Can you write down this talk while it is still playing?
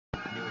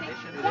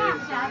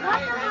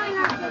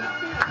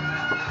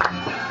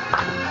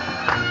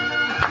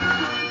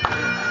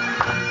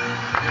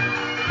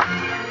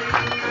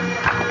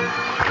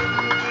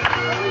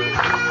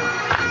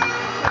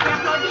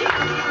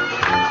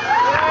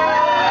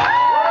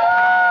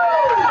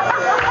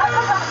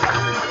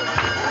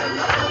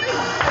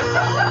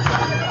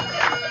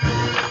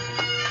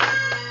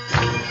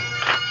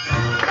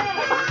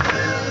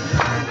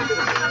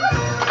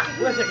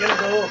Where's it gonna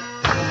go?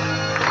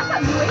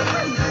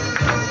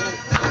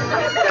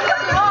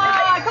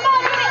 Come on,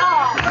 get it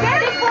all.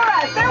 Get it for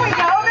us. There we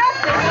go. That's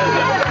it.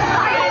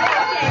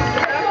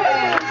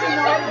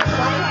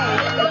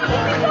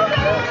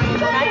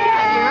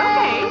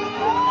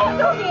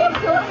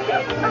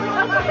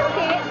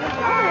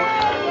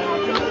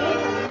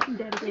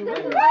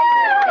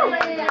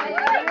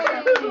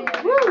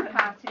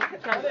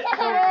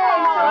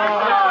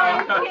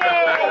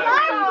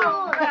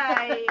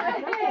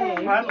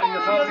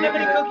 She doesn't have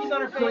any cookies on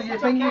her face. So you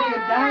think you can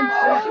dance?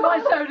 She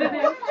wants her to do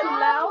too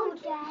loud.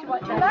 She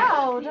wants too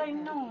loud. I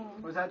know.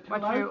 Was that too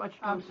loud?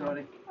 I'm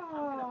sorry.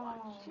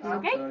 I'm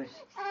Okay? sorry.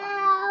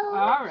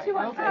 All right. Okay. You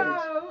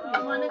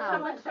want to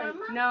come with some?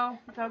 No,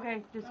 it's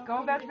okay. Just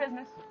go about your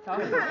business. It's all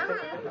good.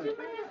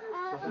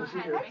 That's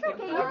okay, you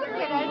can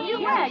get it.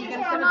 Yeah, you can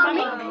sit with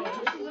mommy.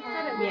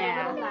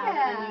 Yeah.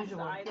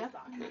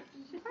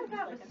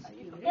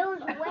 It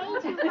was way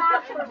too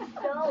loud for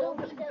Phil.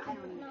 He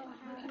doesn't know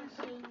how to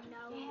say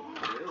no.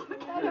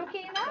 Is that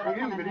okay now?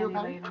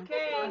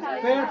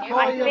 Fair I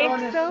play you think on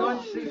his so.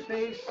 sonsy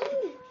face.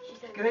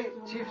 Great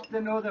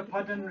chieftain o' the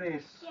pudding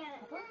race.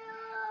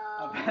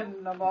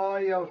 In the more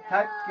you'll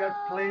take your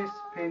place,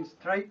 pain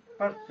stripe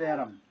for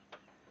therum.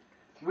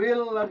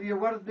 Will are you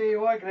worthy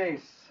o'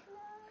 grace,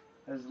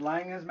 as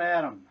lang as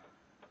Merum.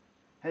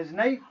 His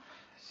knife,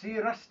 see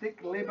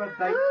rustic labour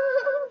dight,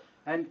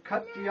 and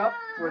cut ye up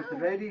with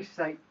ready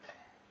sight.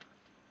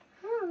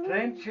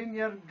 Trenching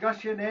your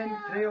gushing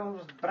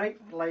entrails bright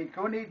like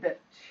ony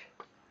ditch,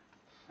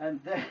 and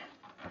then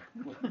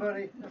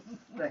glorious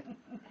thing,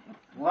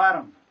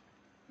 warm,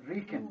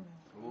 reeking,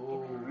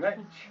 rich.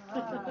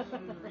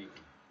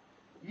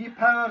 Ye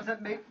powers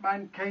that make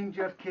mankind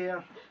your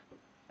care,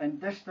 and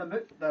dish them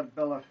out their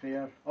bill of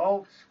fare.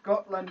 All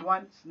Scotland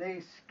wants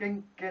nae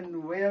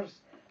skinking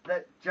wares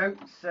that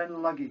jounce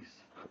in luggies.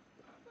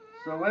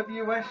 So if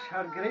you wish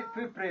her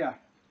grateful prayer,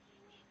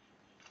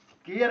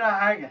 To A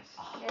Haggis.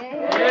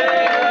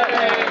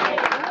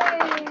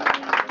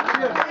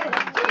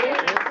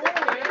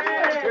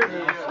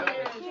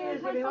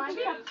 Cheers, everyone.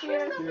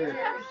 Cheers.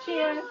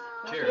 Cheers.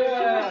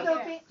 Cheers.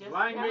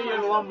 Lang me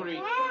and Lumry.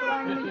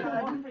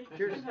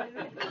 Cheers.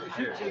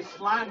 You should say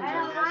slang.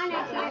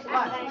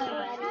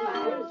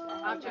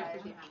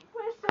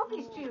 Where's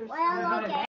Sophie's cheers? Well, okay.